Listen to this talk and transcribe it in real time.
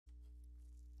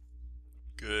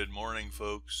Good morning,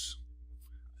 folks.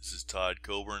 This is Todd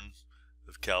Coburn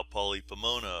of Cal Poly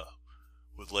Pomona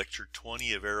with Lecture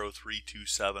 20 of Aero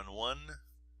 3271,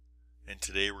 and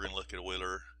today we're going to look at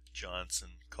Euler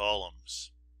Johnson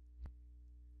columns.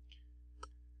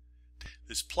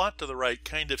 This plot to the right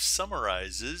kind of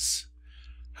summarizes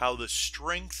how the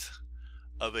strength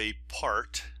of a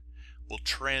part will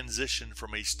transition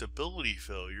from a stability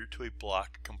failure to a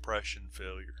block compression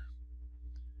failure.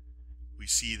 We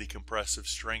see the compressive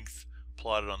strength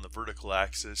plotted on the vertical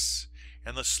axis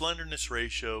and the slenderness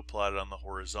ratio plotted on the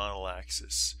horizontal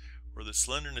axis, where the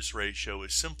slenderness ratio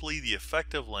is simply the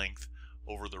effective length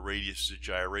over the radius of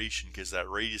gyration, because that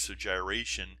radius of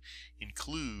gyration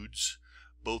includes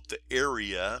both the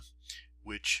area,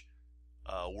 which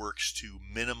works to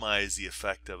minimize the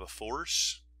effect of a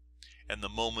force, and the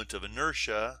moment of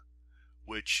inertia,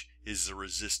 which is the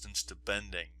resistance to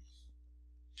bending.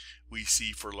 We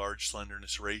see for large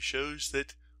slenderness ratios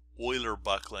that Euler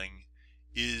buckling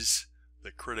is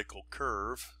the critical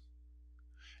curve,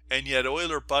 and yet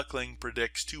Euler buckling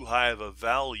predicts too high of a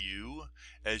value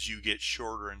as you get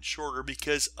shorter and shorter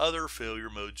because other failure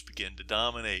modes begin to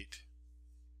dominate.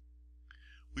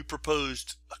 We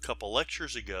proposed a couple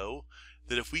lectures ago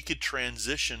that if we could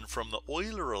transition from the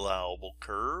Euler allowable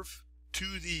curve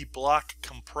to the block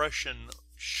compression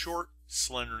short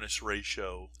slenderness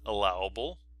ratio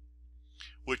allowable,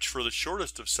 which for the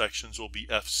shortest of sections will be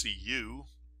FCU,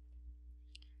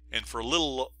 and for a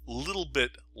little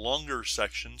bit longer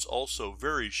sections, also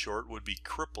very short, would be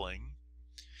crippling.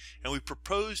 And we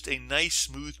proposed a nice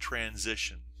smooth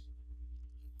transition.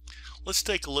 Let's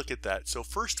take a look at that. So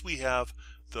first we have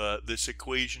this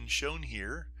equation shown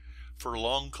here. For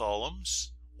long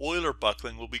columns, Euler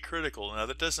buckling will be critical. Now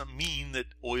that doesn't mean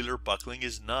that Euler buckling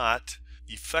is not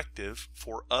effective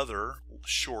for other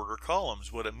shorter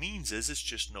columns. What it means is it's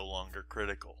just no longer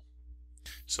critical.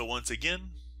 So once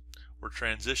again, we're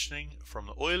transitioning from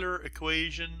the Euler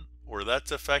equation where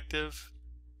that's effective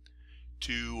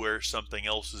to where something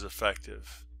else is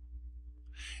effective.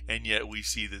 And yet we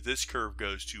see that this curve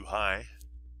goes too high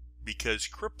because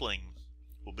crippling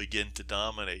will begin to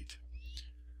dominate.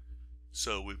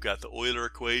 So we've got the Euler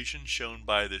equation shown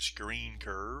by this green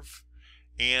curve,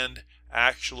 and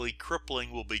actually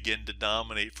crippling will begin to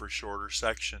dominate for shorter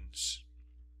sections.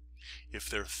 If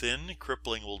they're thin,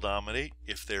 crippling will dominate.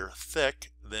 If they're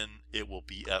thick, then it will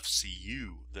be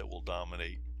FCU that will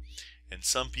dominate. And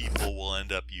some people will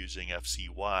end up using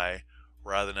FCY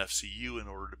rather than FCU in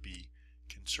order to be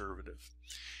conservative.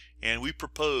 And we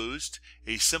proposed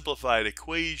a simplified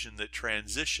equation that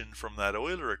transitioned from that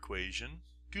Euler equation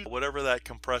to whatever that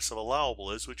compressive allowable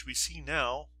is, which we see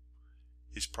now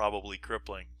is probably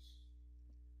crippling.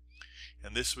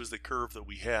 And this was the curve that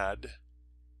we had.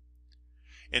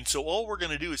 And so all we're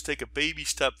going to do is take a baby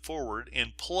step forward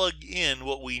and plug in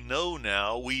what we know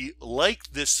now. We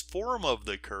like this form of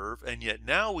the curve, and yet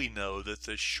now we know that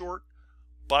the short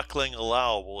buckling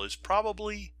allowable is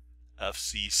probably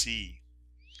FCC.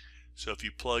 So if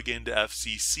you plug into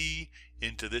FCC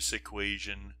into this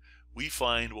equation, we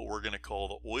find what we're going to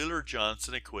call the Euler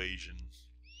Johnson Equation,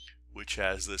 which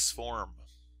has this form.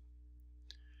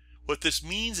 What this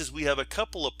means is we have a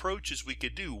couple approaches we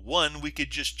could do. One, we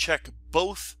could just check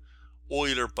both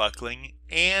Euler buckling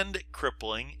and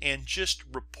crippling and just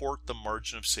report the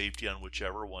margin of safety on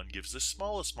whichever one gives the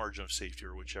smallest margin of safety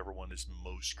or whichever one is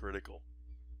most critical.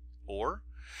 Or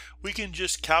we can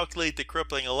just calculate the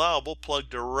crippling allowable, plug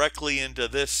directly into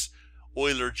this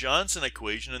Euler Johnson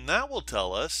equation, and that will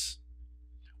tell us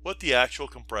what the actual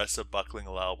compressive buckling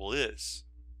allowable is.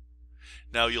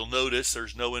 Now you'll notice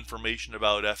there's no information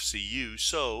about FCU,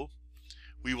 so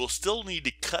we will still need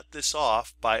to cut this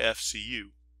off by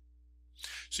FCU.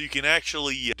 So you can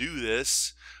actually do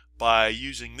this by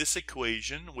using this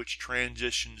equation, which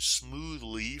transitions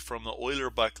smoothly from the Euler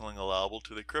buckling allowable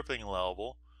to the crippling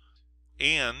allowable,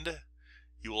 and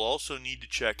you will also need to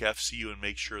check FCU and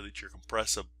make sure that your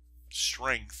compressive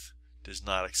strength does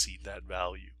not exceed that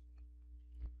value.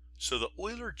 So the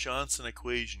Euler Johnson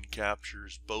equation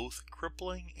captures both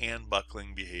crippling and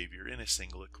buckling behavior in a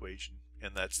single equation,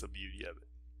 and that's the beauty of it.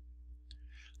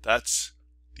 That's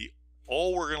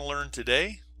all we're going to learn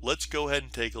today. Let's go ahead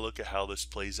and take a look at how this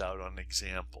plays out on an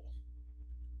example.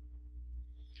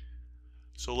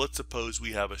 So let's suppose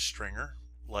we have a stringer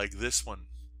like this one.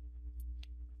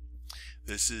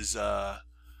 This is a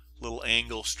little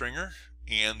angle stringer,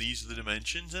 and these are the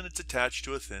dimensions, and it's attached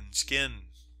to a thin skin.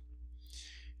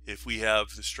 If we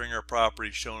have the stringer property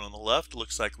shown on the left, it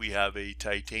looks like we have a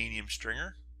titanium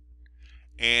stringer,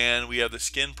 and we have the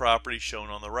skin property shown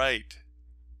on the right.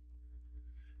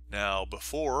 Now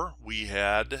before we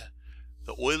had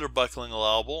the Euler buckling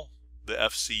allowable, the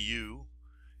FCU,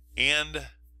 and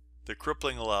the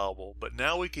crippling allowable, but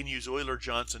now we can use Euler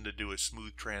Johnson to do a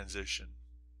smooth transition.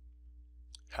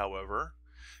 However,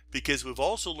 because we've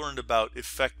also learned about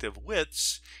effective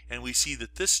widths, and we see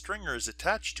that this stringer is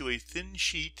attached to a thin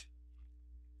sheet,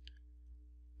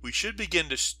 we should begin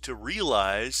to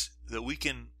realize that we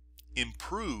can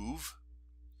improve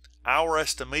our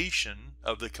estimation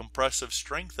of the compressive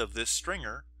strength of this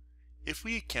stringer if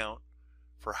we account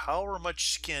for however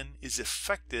much skin is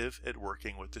effective at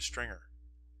working with the stringer.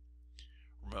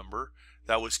 Remember,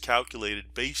 that was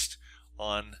calculated based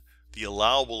on the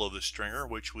allowable of the stringer,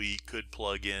 which we could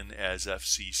plug in as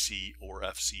FCC or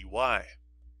FCY.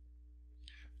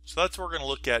 So that's what we're going to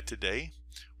look at today.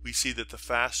 We see that the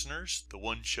fasteners, the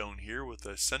one shown here with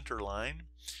the center line,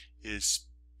 is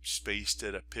spaced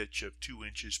at a pitch of 2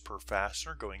 inches per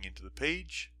fastener going into the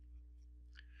page.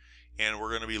 And we're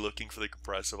going to be looking for the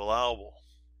compressive allowable.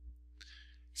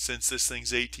 Since this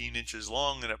thing's 18 inches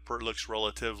long and it looks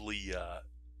relatively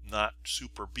not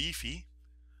super beefy,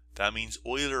 that means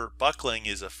Euler buckling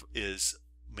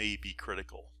may be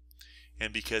critical.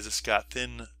 And because it's got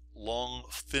thin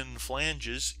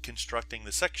flanges constructing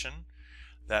the section,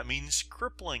 that means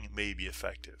crippling may be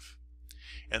effective.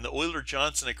 And the Euler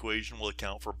Johnson equation will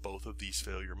account for both of these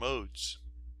failure modes.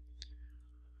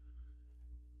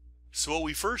 So what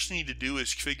we first need to do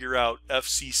is figure out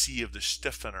FCC of the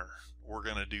stiffener. We're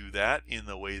going to do that in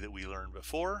the way that we learned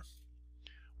before.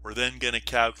 We're then going to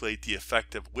calculate the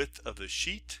effective width of the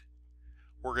sheet.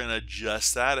 We're going to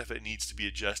adjust that if it needs to be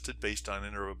adjusted based on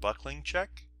Inter-Rivet buckling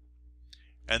check.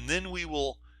 And then we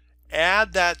will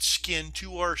add that skin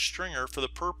to our stringer for the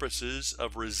purposes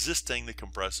of resisting the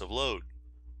compressive load.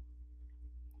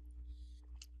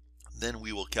 Then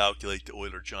we will calculate the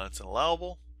Euler Johnson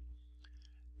allowable,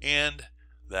 and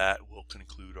that will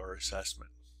conclude our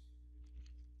assessment.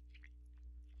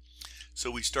 So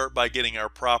we start by getting our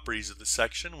properties of the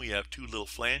section. We have two little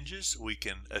flanges. We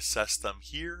can assess them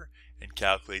here and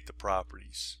calculate the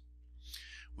properties.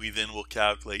 We then will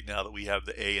calculate, now that we have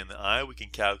the A and the I, we can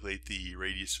calculate the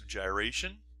radius of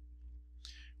gyration,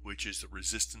 which is the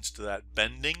resistance to that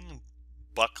bending,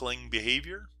 buckling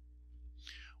behavior.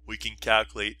 We can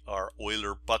calculate our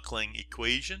Euler buckling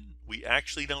equation. We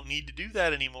actually don't need to do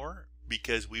that anymore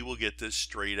because we will get this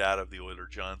straight out of the Euler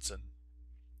Johnson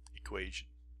equation.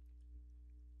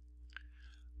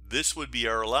 This would be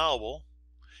our allowable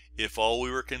if all we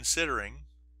were considering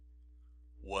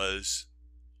was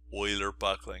Euler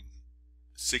buckling,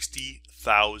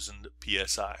 60,000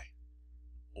 psi,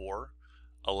 or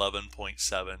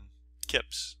 11.7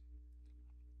 kips.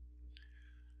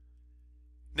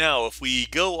 Now, if we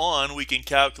go on, we can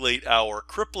calculate our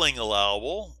crippling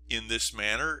allowable in this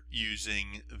manner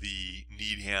using the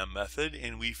Needham method,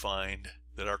 and we find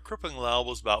that our crippling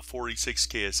allowable is about 46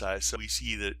 ksi. So we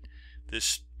see that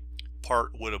this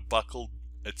part would have buckled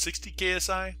at 60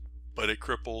 ksi, but it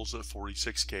cripples at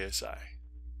 46 ksi,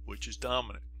 which is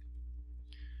dominant.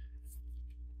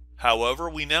 However,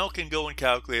 we now can go and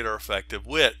calculate our effective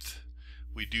width.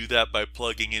 We do that by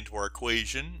plugging into our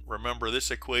equation. Remember, this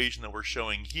equation that we're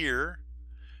showing here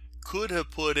could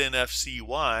have put in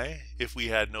FCY if we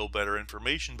had no better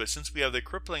information, but since we have the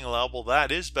crippling allowable,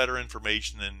 that is better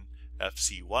information than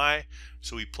FCY,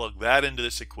 so we plug that into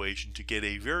this equation to get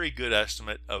a very good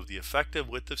estimate of the effective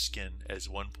width of skin as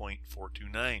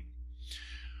 1.429.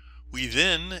 We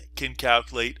then can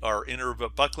calculate our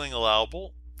Inter-Rivet buckling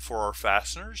allowable for our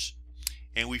fasteners,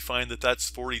 and we find that that's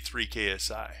 43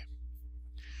 ksi.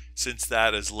 Since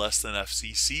that is less than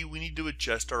FCC, we need to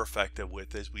adjust our effective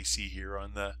width as we see here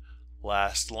on the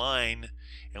last line,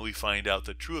 and we find out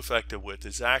the true effective width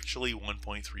is actually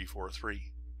 1.343.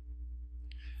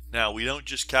 Now, we don't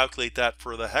just calculate that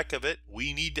for the heck of it.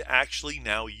 We need to actually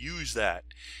now use that.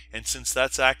 And since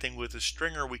that's acting with a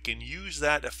stringer, we can use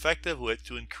that effective width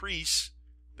to increase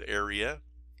the area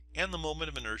and the moment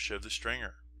of inertia of the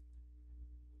stringer.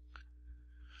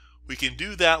 We can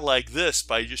do that like this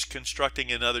by just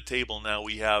constructing another table. Now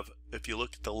we have, if you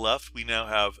look at the left, we now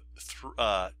have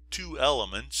two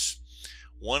elements.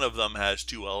 One of them has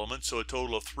two elements, so a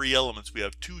total of 3 elements. We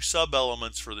have 2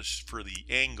 sub-elements for the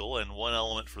angle and 1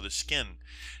 element for the skin.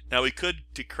 Now we could,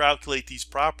 to calculate these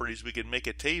properties, we could make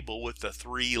a table with the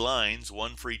 3 lines,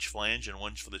 1 for each flange and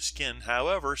 1 for the skin.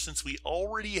 However, since we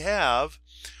already have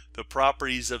the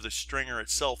properties of the stringer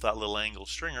itself, that little angle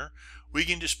stringer, we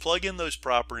can just plug in those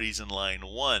properties in line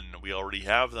 1. We already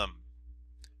have them,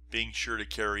 being sure to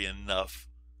carry enough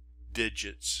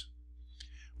digits.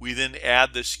 We then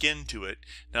add the skin to it.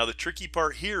 Now the tricky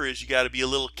part here is you got to be a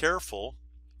little careful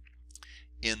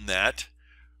in that.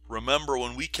 Remember,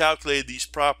 when we calculated these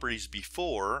properties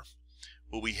before,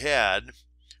 what we had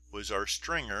was our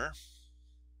stringer,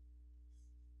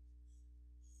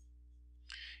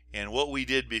 and what we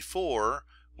did before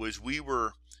was we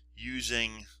were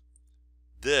using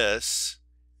this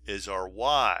as our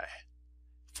y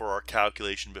for our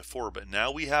calculation before, but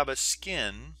now we have a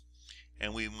skin,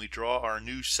 and when we draw our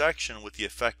new section with the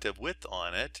effective width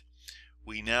on it,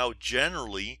 we now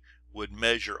generally would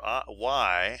measure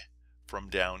y from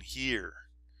down here.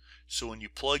 So when you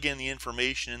plug in the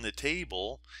information in the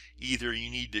table, either you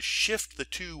need to shift the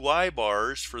two y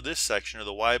bars for this section or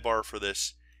the y bar for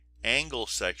this angle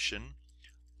section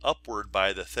upward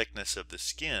by the thickness of the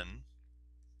skin,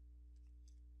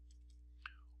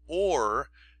 or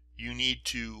you need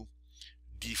to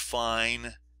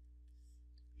define.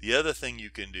 The other thing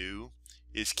you can do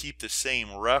is keep the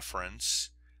same reference,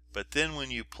 but then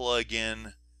when you plug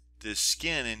in this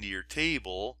skin into your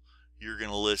table, you're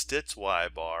going to list its y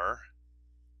bar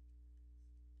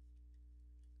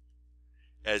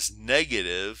as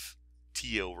negative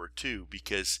t over 2,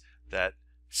 because that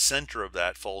center of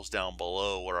that falls down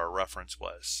below what our reference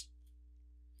was.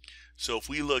 So if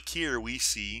we look here, we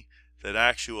see that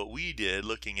actually what we did,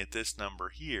 looking at this number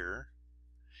here,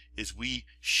 is we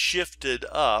shifted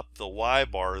up the y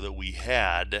bar that we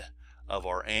had of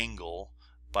our angle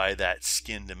by that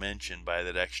skin dimension, by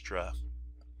that extra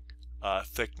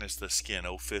thickness of the skin,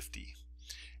 050.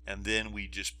 And then we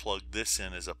just plug this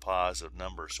in as a positive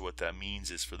number. So what that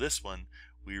means is for this one,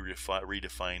 we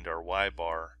redefined our y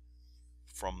bar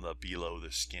from the below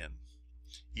the skin.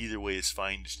 Either way is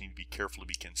fine, just need to be careful to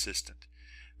be consistent.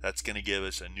 That's going to give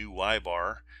us a new y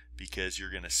bar, because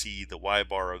you're going to see the y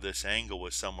bar of this angle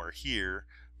was somewhere here,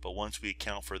 but once we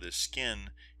account for this skin,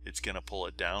 it's going to pull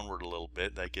it downward a little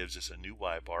bit. That gives us a new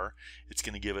y bar. It's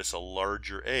going to give us a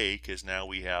larger a, because now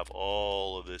we have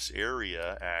all of this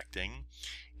area acting,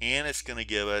 and it's going to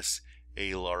give us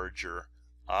a larger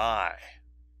I.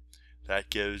 That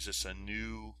gives us a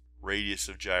new radius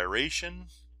of gyration,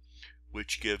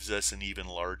 which gives us an even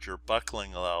larger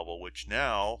buckling allowable, which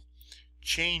now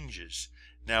changes.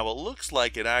 Now it looks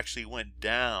like it actually went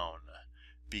down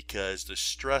because the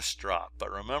stress dropped, but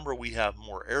remember, we have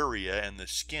more area and the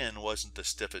skin wasn't the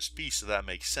stiffest piece, so that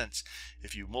makes sense.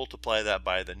 If you multiply that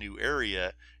by the new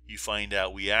area, you find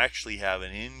out we actually have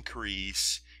an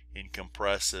increase in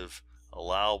compressive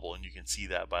allowable, and you can see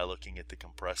that by looking at the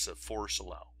compressive force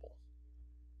allowable.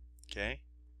 Okay?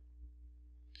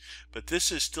 But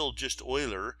this is still just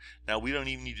Euler. Now we don't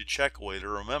even need to check Euler.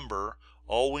 Remember,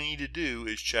 all we need to do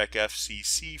is check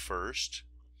FCC first.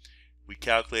 We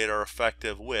calculate our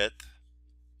effective width.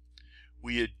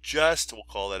 We adjust, we'll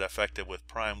call that effective width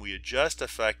prime. We adjust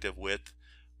effective width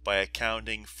by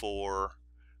accounting for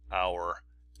our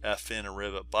F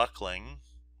Inter-Rivet buckling.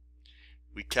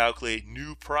 We calculate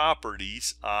new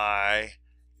properties, I,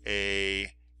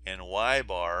 A, and Y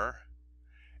bar.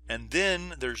 And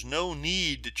then there's no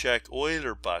need to check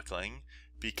Euler buckling,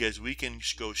 because we can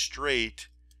go straight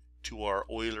to our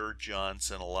Euler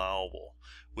Johnson allowable,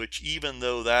 which, even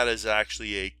though that is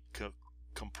actually a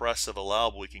compressive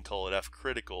allowable, we can call it F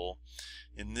critical.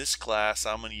 In this class,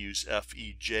 I'm going to use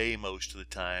FEJ most of the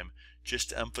time, just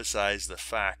to emphasize the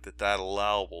fact that that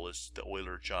allowable is the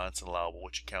Euler Johnson allowable,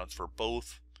 which accounts for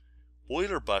both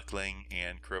Euler buckling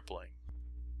and crippling.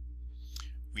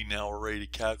 We now are ready to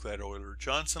calculate our Euler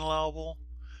Johnson allowable,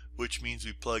 which means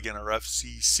we plug in our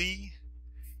FCC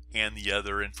and the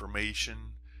other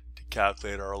information to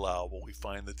calculate our allowable. We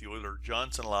find that the Euler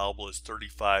Johnson allowable is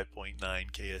 35.9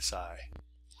 KSI.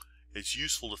 It's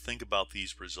useful to think about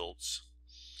these results.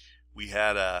 We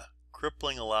had a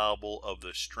crippling allowable of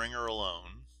the stringer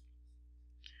alone,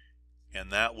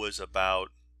 and that was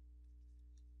about,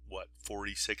 what,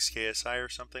 46 KSI or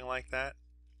something like that.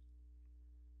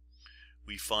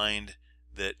 We find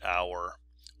that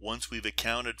once we've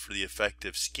accounted for the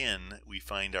effective skin, we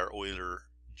find our Euler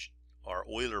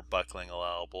buckling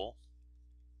allowable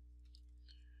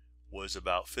was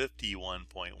about 51.1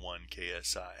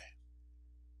 KSI.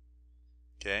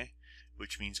 Okay,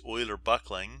 which means Euler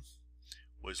buckling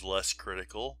was less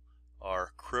critical.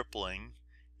 Our crippling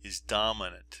is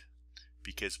dominant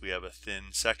because we have a thin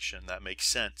section. That makes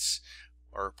sense.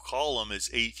 Our column is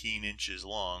 18 inches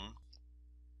long.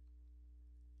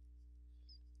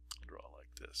 Draw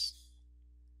like this.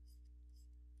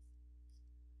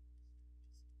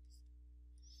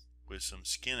 With some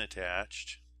skin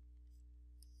attached.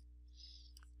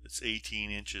 It's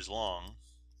 18 inches long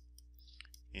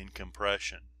in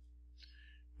compression.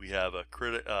 We have a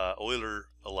Euler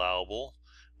allowable,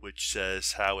 which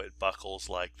says how it buckles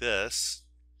like this,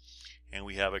 and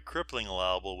we have a crippling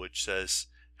allowable, which says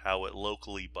how it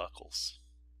locally buckles.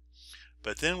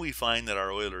 But then we find that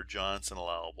our Euler Johnson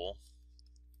allowable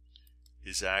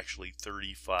is actually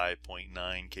 35.9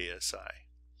 KSI.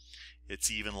 It's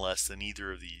even less than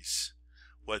either of these.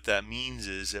 What that means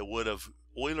is it would have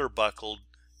Euler buckled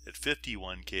at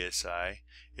 51 KSI.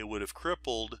 It would have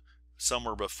crippled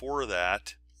somewhere before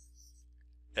that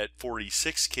at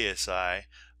 46 KSI,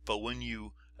 but when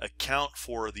you account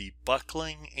for the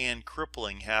buckling and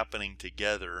crippling happening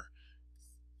together,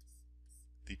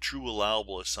 the true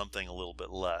allowable is something a little bit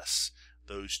less.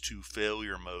 Those two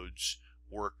failure modes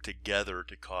work together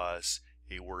to cause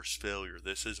a worse failure.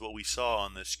 This is what we saw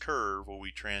on this curve where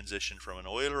we transitioned from an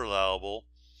Euler allowable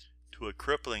to a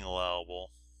crippling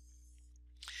allowable,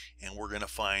 and we're going to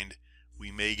find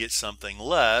we may get something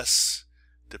less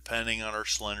depending on our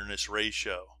slenderness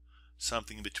ratio.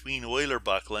 Something between Euler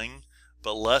buckling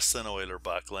but less than Euler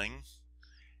buckling,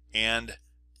 and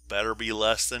better be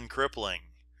less than crippling,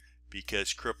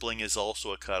 because crippling is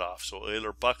also a cutoff. So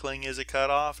Euler buckling is a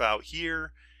cutoff out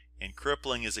here, and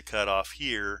crippling is a cutoff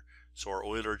here. So our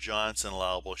Euler Johnson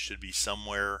allowable should be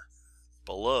somewhere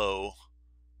below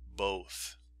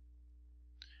both,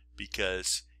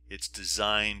 because it's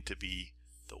designed to be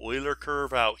the Euler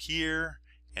curve out here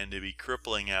and to be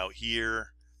crippling out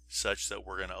here, such that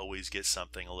we're going to always get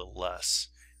something a little less.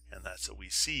 And that's what we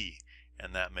see,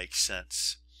 and that makes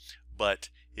sense. But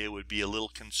it would be a little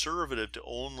conservative to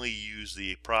only use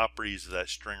the properties of that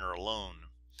stringer alone.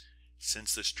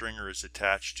 Since the stringer is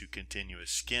attached to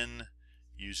continuous skin,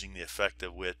 using the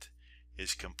effective width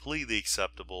is completely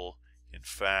acceptable. In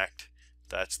fact,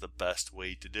 that's the best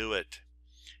way to do it.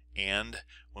 And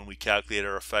when we calculate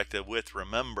our effective width,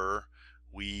 remember,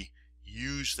 we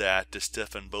use that to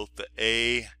stiffen both the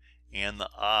A and the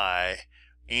I,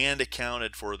 and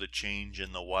accounted for the change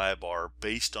in the Y-bar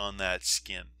based on that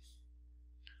skin.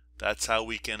 That's how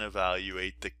we can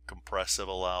evaluate the compressive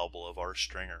allowable of our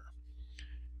stringer.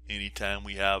 Anytime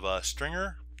we have a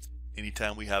stringer,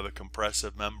 anytime we have a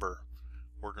compressive member,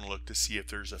 we're going to look to see if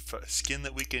there's a skin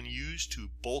that we can use to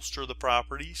bolster the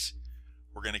properties.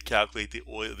 We're going to calculate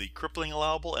the crippling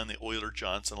allowable and the Euler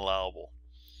Johnson allowable.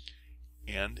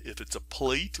 And if it's a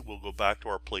plate, we'll go back to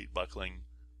our plate buckling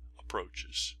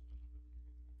approaches.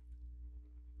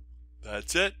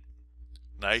 That's it.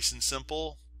 Nice and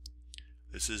simple.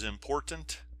 This is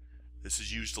important. This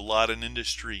is used a lot in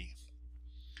industry.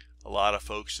 A lot of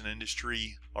folks in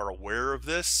industry are aware of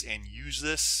this and use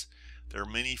this. There are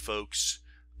many folks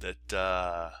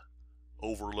that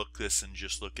overlook this and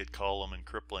just look at column and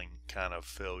crippling kind of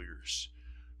failures.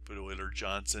 But Euler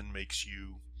Johnson makes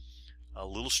you a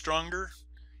little stronger,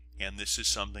 and this is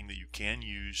something that you can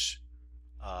use,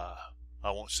 I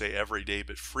won't say every day,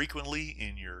 but frequently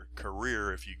in your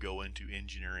career if you go into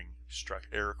engineering,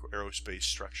 aerospace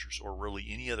structures, or really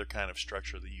any other kind of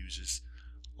structure that uses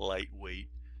lightweight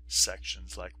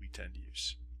sections like we tend to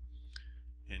use.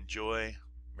 Enjoy.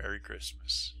 Merry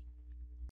Christmas.